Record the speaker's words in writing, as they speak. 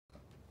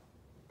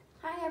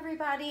Hi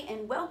everybody,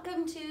 and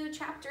welcome to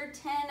chapter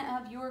 10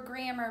 of your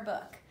grammar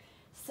book.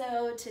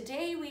 So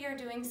today we are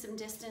doing some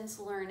distance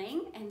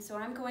learning, and so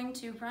I'm going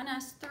to run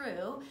us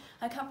through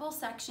a couple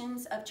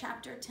sections of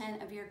chapter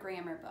 10 of your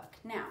grammar book.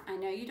 Now, I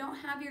know you don't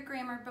have your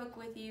grammar book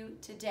with you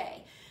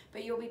today,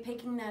 but you'll be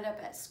picking that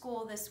up at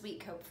school this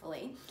week,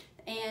 hopefully.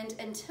 And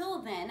until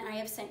then, I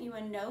have sent you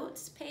a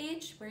notes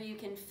page where you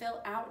can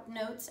fill out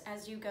notes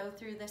as you go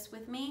through this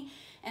with me,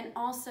 and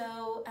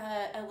also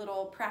a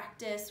little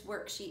practice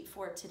worksheet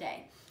for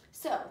today.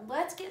 So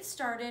let's get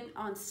started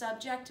on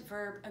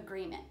subject-verb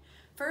agreement.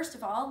 First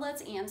of all,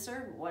 let's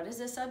answer what is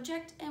a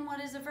subject and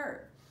what is a verb.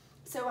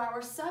 So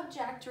our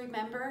subject,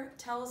 remember,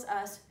 tells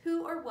us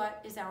who or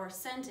what is our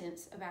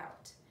sentence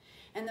about.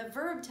 And the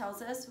verb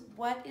tells us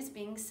what is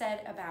being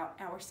said about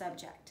our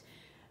subject.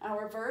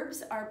 Our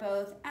verbs are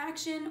both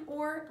action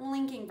or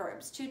linking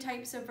verbs, two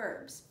types of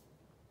verbs.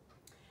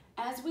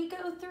 As we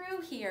go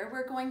through here,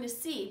 we're going to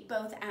see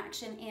both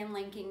action and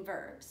linking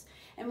verbs.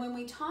 And when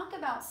we talk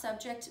about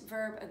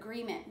subject-verb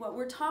agreement, what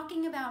we're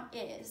talking about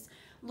is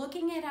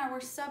looking at our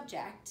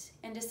subject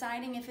and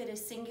deciding if it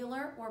is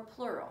singular or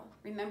plural.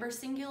 Remember,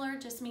 singular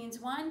just means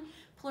one,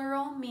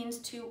 plural means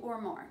two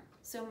or more,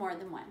 so more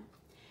than one.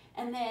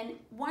 And then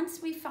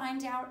once we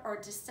find out or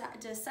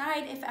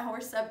decide if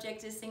our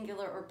subject is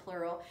singular or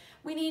plural,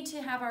 we need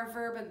to have our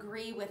verb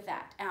agree with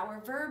that. Our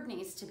verb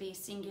needs to be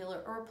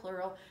singular or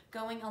plural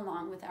going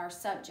along with our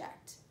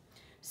subject.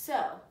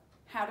 So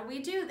how do we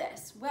do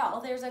this?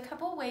 Well, there's a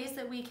couple ways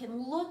that we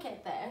can look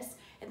at this,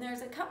 and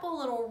there's a couple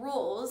little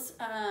rules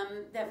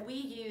that we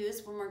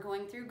use when we're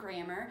going through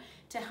grammar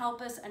to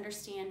help us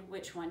understand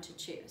which one to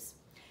choose.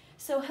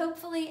 So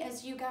hopefully,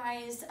 as you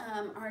guys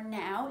are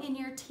now in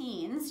your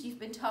teens, you've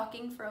been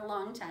talking for a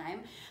long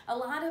time, a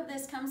lot of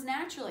this comes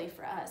naturally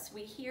for us.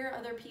 We hear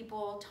other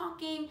people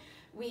talking.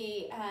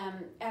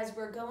 As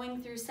we're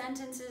going through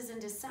sentences and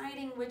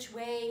deciding which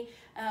way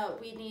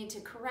we need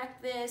to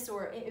correct this,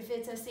 or if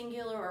it's a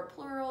singular or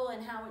plural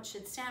and how it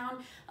should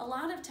sound, a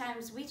lot of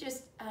times we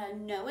just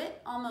know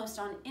it almost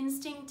on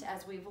instinct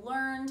as we've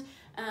learned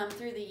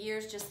through the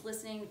years, just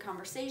listening to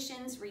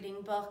conversations,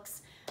 reading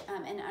books,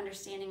 and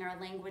understanding our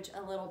language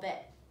a little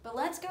bit. But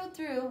let's go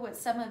through what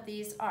some of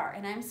these are.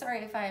 And I'm sorry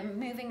if I'm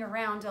moving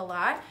around a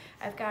lot.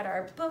 I've got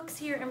our books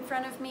here in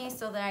front of me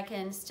so that I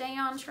can stay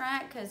on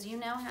track, because you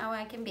know how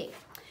I can be.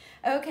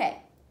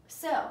 Okay,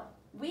 so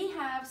we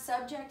have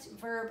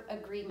subject-verb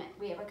agreement.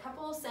 We have a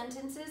couple of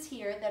sentences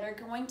here that are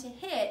going to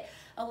hit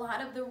a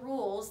lot of the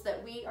rules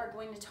that we are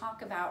going to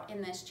talk about in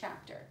this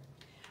chapter.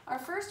 Our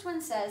first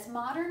one says,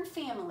 modern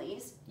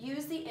families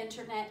use the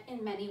internet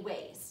in many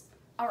ways.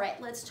 All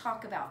right, let's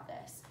talk about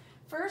this.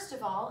 First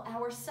of all,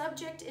 our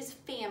subject is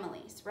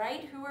families,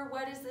 right? Who or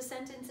what is the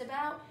sentence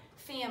about?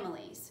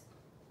 Families.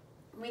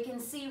 We can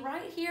see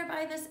right here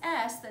by this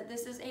S that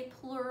this is a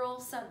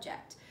plural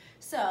subject.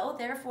 So,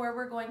 therefore,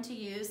 we're going to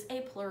use a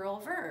plural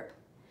verb.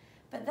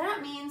 But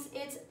that means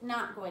it's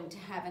not going to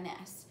have an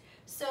S.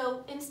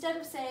 So, instead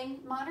of saying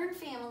modern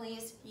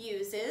families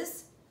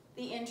uses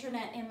the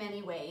internet in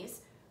many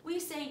ways, we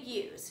say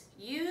use.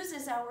 Use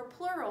is our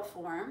plural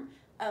form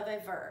of a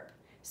verb.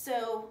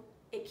 So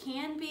it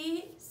can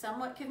be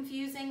somewhat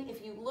confusing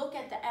if you look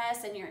at the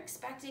S and you're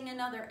expecting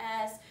another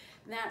S,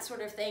 that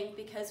sort of thing,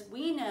 because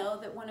we know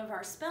that one of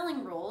our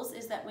spelling rules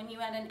is that when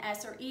you add an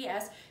S or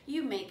ES,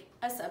 you make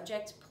a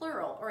subject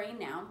plural or a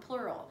noun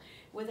plural.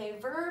 With a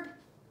verb,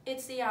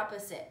 it's the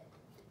opposite.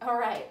 All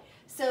right,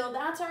 so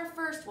that's our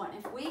first one.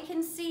 If we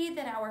can see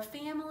that our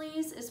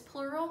families is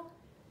plural,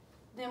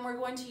 then we're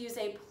going to use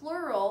a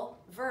plural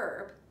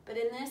verb, but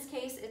in this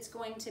case, it's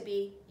going to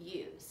be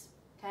use,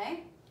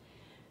 okay?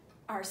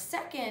 Our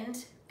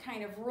second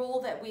kind of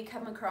rule that we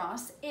come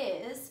across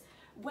is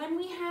when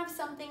we have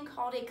something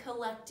called a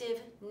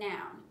collective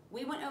noun.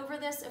 We went over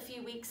this a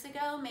few weeks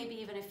ago, maybe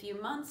even a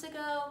few months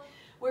ago,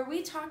 where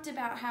we talked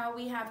about how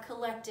we have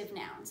collective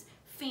nouns: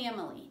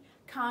 family,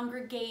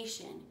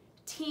 congregation,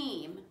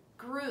 team,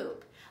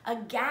 group, a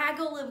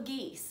gaggle of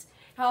geese.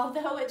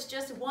 Although it's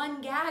just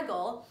one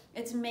gaggle,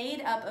 it's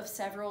made up of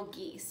several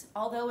geese.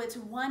 Although it's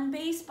one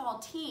baseball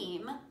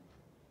team,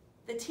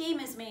 the team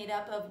is made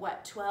up of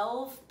what,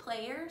 12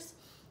 players?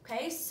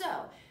 Okay,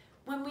 so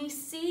when we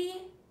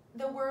see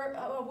a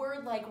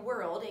word like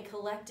world, a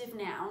collective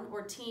noun,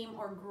 or team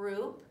or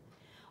group,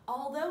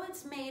 although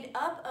it's made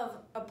up of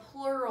a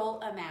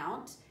plural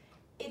amount,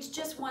 it's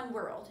just one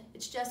world,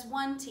 it's just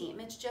one team,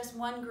 it's just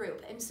one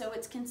group, and so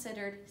it's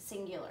considered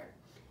singular.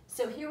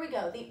 So here we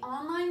go. The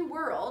online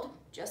world,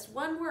 just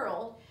one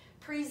world,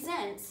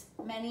 presents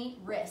many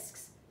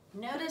risks.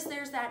 Notice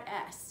there's that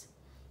S.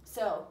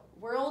 So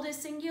world is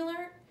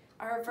singular,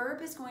 our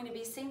verb is going to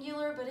be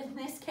singular, but in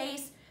this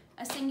case,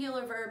 a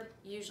singular verb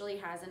usually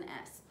has an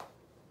S.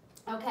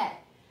 Okay,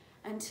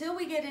 until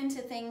we get into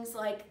things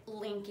like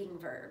linking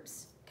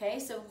verbs. Okay,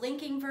 so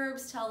linking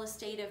verbs tell a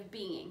state of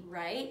being,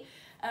 right?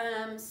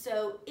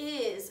 So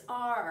is,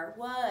 are,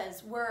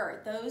 was,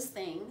 were, those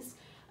things.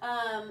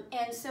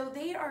 And so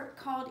they are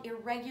called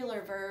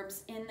irregular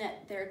verbs in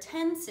that their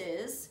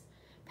tenses,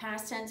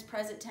 past tense,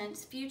 present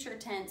tense, future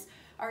tense,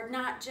 are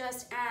not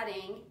just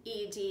adding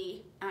ed,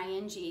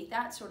 ing,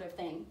 that sort of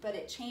thing, but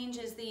it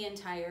changes the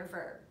entire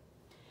verb.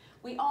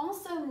 We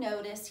also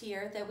notice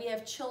here that we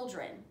have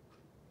children.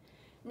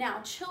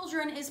 Now,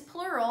 children is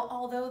plural,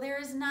 although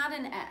there is not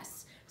an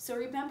S. So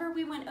remember,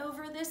 we went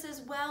over this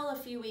as well a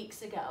few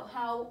weeks ago,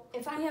 how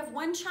if I have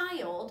one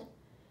child,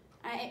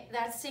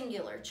 that's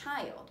singular,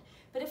 child.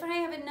 But if I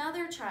have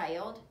another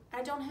child,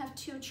 I don't have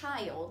two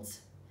childs.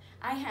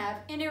 I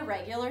have an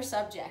irregular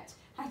subject.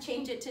 I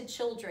change it to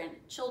children.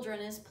 Children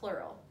is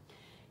plural.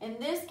 In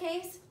this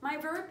case, my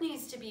verb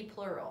needs to be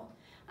plural.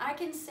 I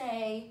can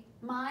say,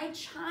 my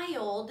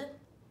child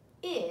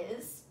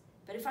is,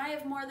 but if I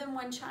have more than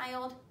one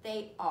child,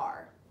 they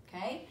are,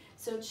 okay?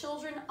 So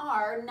children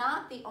are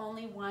not the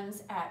only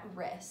ones at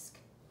risk,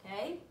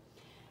 okay?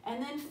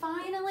 And then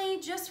finally,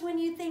 just when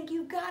you think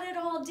you got it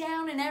all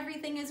down and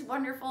everything is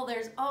wonderful,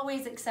 there's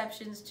always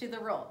exceptions to the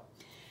rule.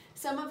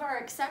 Some of our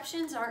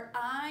exceptions are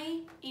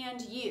I and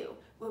you,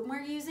 when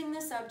we're using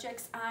the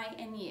subjects I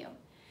and you.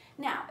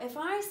 Now, if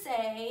I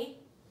say,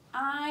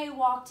 I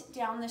walked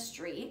down the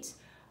street,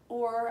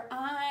 or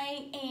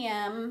I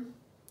am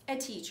a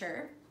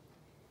teacher,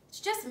 it's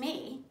just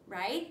me,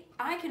 right?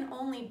 I can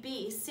only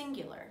be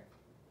singular,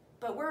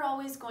 but we're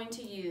always going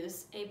to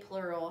use a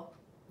plural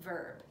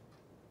verb,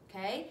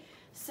 okay?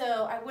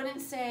 So I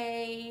wouldn't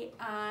say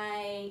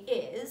I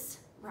is,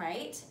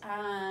 right?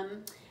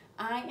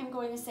 I am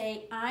going to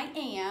say I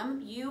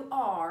am, you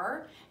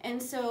are,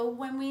 and so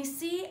when we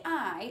see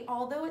I,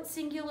 although it's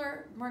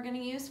singular, we're going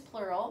to use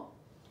plural,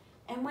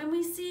 and when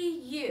we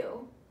see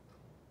you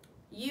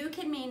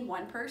can mean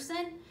one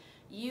person,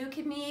 you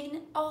can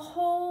mean a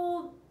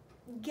whole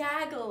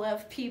gaggle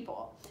of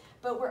people,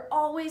 but we're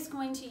always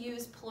going to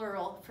use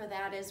plural for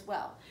that as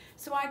well.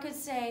 So I could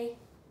say,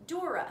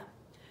 Dora,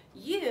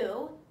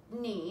 you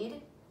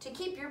need to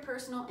keep your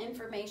personal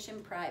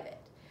information private.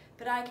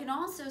 But I can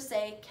also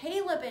say,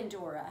 Caleb and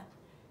Dora,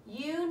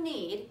 you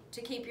need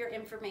to keep your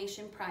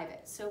information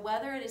private. So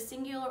whether it is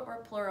singular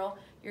or plural,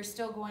 you're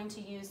still going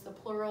to use the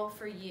plural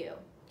for you,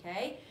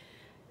 okay?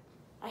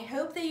 I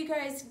hope that you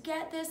guys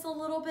get this a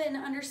little bit and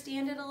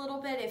understand it a little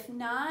bit. If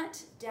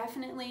not,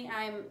 definitely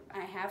I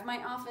have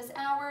my office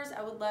hours.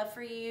 I would love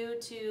for you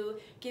to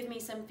give me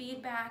some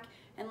feedback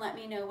and let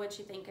me know what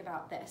you think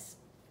about this.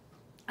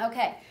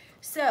 Okay,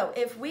 so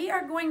if we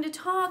are going to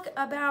talk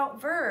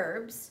about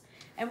verbs,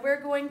 and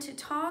we're going to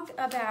talk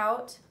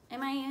about,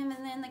 am I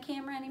in the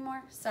camera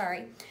anymore?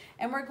 Sorry.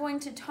 And we're going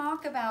to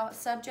talk about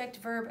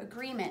subject-verb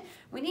agreement.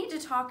 We need to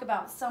talk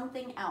about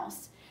something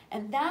else,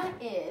 and that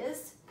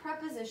is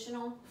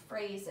prepositional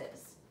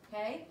phrases,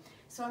 okay?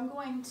 So I'm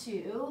going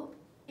to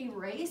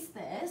erase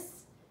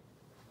this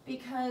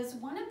because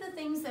one of the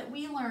things that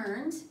we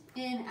learned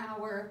in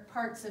our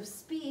parts of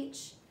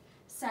speech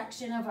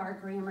section of our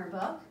grammar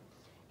book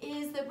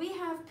is that we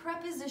have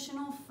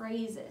prepositional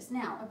phrases.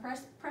 Now, a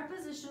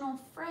prepositional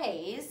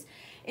phrase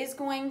is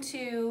going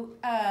to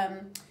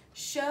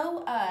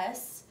show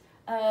us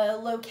a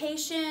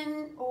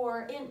location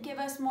or give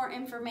us more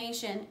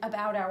information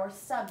about our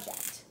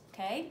subject,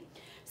 okay?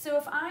 So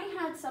if I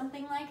had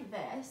something like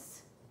this,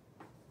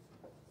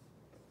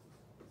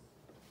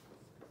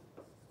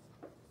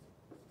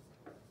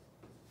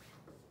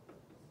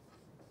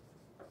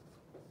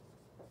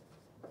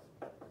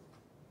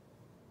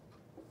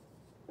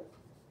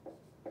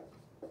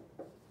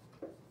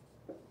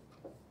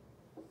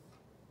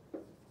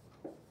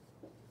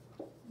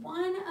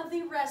 one of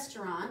the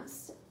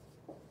restaurants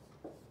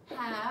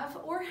have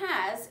or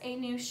has a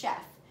new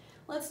chef.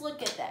 Let's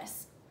look at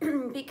this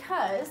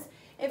because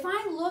if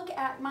I look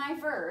at my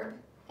verb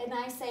and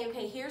I say,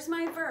 okay, here's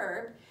my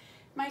verb,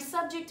 my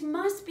subject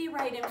must be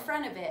right in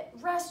front of it,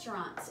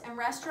 restaurants, and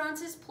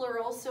restaurants is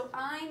plural, so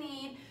I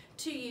need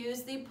to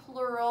use the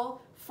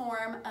plural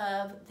form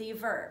of the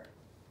verb.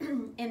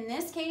 In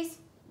this case,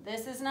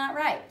 this is not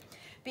right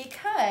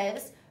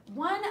because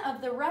one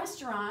of the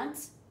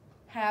restaurants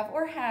have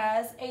or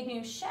has a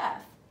new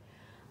chef.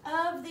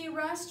 Of the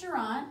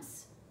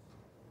restaurants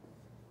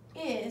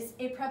is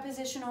a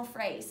prepositional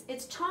phrase.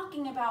 It's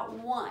talking about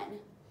one.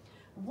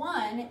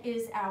 One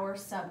is our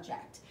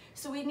subject.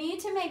 So we need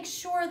to make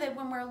sure that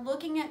when we're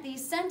looking at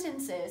these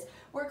sentences,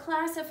 we're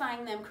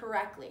classifying them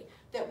correctly,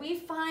 that we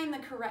find the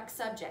correct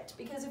subject.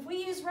 Because if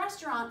we use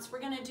restaurants,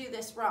 we're going to do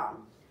this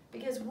wrong.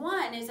 Because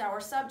one is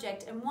our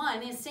subject and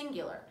one is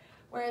singular,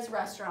 whereas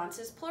restaurants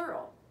is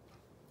plural.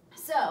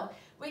 So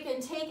we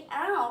can take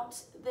out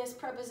this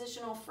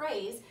prepositional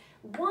phrase,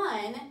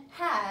 one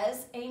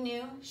has a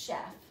new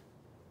chef,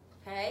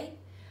 okay?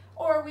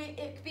 Or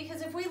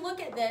because if we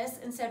look at this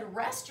and said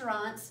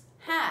restaurants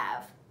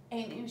have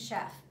a new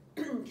chef,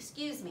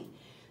 excuse me.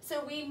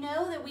 So we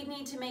know that we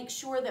need to make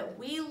sure that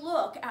we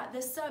look at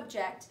the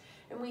subject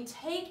and we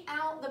take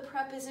out the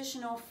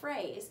prepositional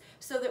phrase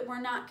so that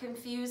we're not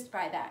confused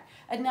by that.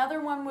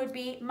 Another one would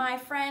be, my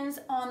friends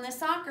on the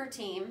soccer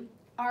team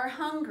are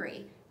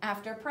hungry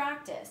after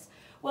practice.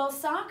 Well,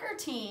 soccer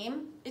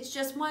team, it's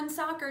just one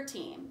soccer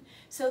team.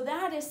 So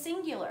that is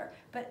singular.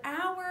 But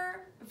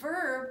our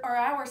verb, or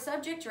our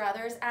subject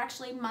rather, is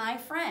actually my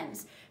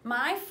friends.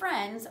 My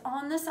friends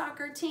on the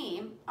soccer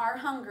team are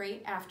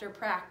hungry after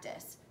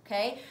practice,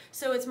 okay?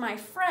 So it's my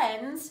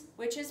friends,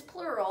 which is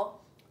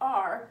plural,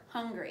 are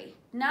hungry,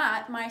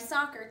 not my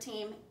soccer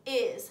team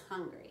is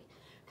hungry,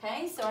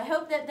 okay? So I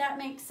hope that that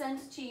makes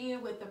sense to you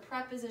with the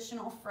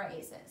prepositional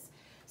phrases.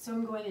 So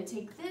I'm going to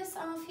take this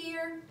off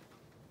here,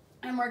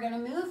 and we're going to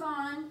move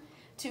on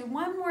to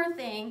one more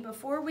thing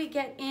before we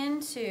get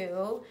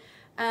into,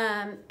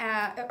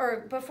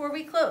 or before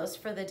we close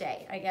for the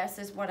day, I guess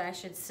is what I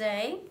should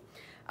say.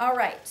 All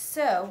right,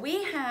 so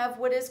we have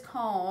what is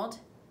called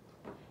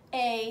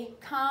a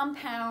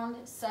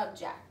compound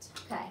subject,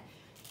 okay?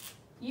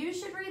 You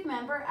should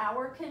remember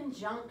our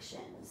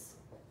conjunctions.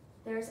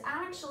 There's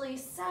actually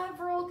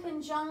several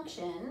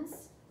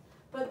conjunctions,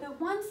 but the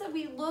ones that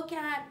we look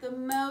at the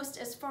most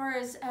as far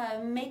as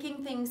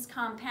making things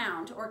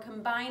compound or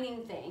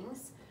combining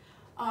things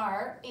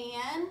are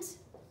and,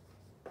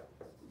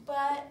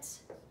 but,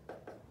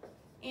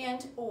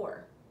 and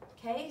or.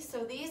 Okay,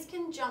 so these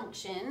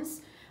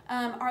conjunctions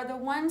are the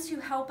ones who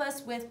help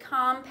us with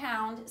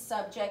compound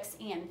subjects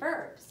and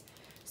verbs.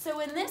 So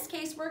in this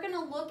case, we're going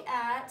to look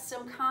at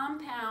some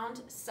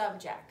compound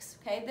subjects.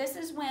 Okay, this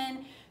is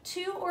when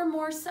two or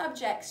more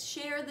subjects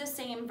share the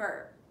same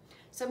verb.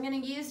 So I'm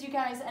going to use you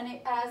guys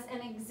as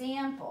an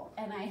example,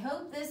 and I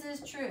hope this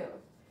is true.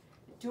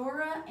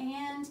 Dora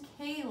and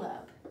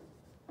Caleb.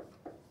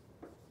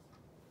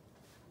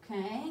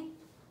 Okay.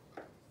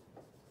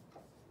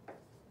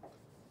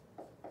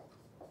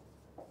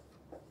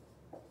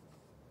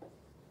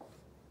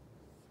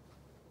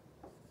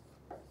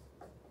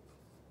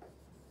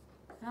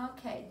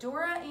 Okay,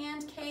 Dora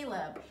and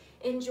Caleb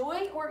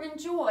enjoy or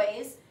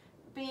enjoys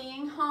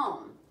being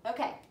home.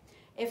 Okay,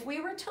 if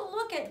we were to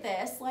look at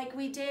this like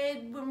we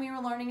did when we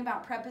were learning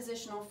about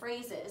prepositional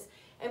phrases,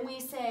 and we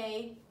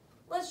say,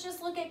 let's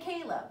just look at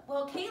Caleb.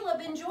 Well,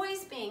 Caleb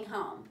enjoys being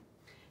home.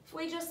 If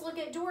we just look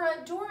at Dora,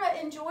 Dora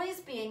enjoys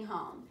being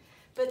home.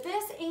 But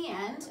this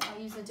and,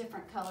 I'll use a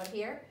different color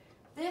here,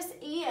 this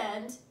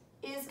and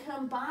is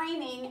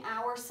combining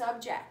our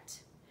subject.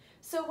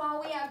 So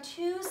while we have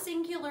two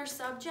singular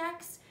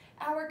subjects,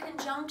 our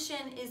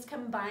conjunction is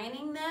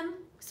combining them,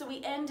 so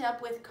we end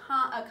up with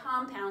a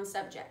compound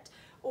subject,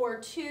 or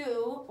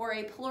two, or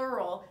a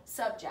plural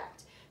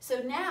subject.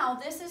 So now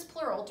this is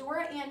plural.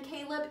 Dora and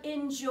Caleb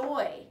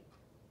enjoy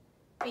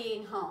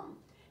being home.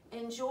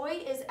 Enjoy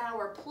is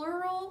our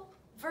plural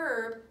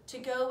verb to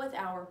go with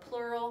our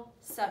plural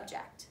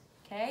subject.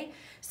 Okay,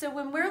 so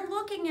when we're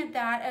looking at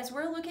that, as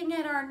we're looking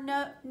at our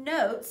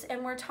notes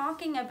and we're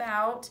talking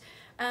about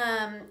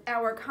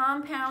our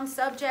compound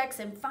subjects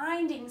and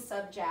finding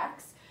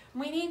subjects,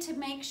 we need to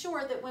make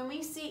sure that when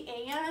we see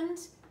and,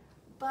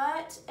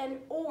 but, and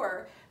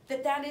or,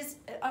 that is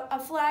a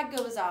flag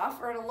goes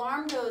off or an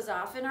alarm goes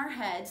off in our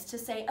heads to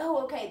say,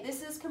 oh, okay,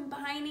 this is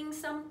combining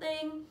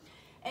something.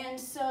 And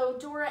so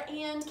Dora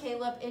and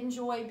Caleb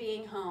enjoy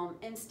being home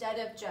instead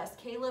of just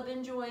Caleb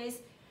enjoys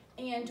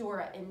and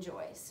Dora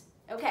enjoys.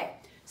 Okay,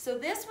 so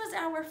this was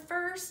our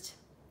first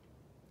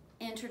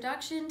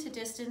introduction to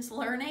distance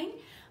learning.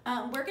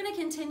 We're going to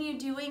continue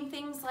doing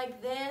things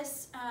like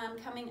this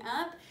coming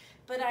up,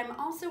 but I'm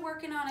also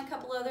working on a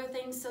couple other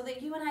things so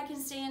that you and I can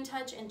stay in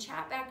touch and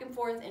chat back and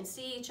forth and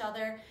see each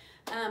other.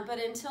 But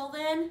until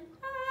then,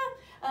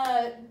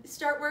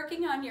 start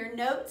working on your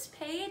notes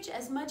page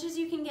as much as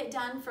you can get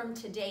done from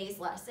today's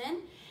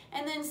lesson,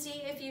 and then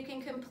see if you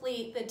can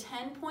complete the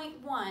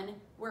 10.1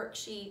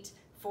 worksheet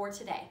for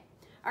today.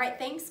 All right,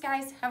 thanks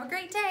guys. Have a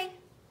great day.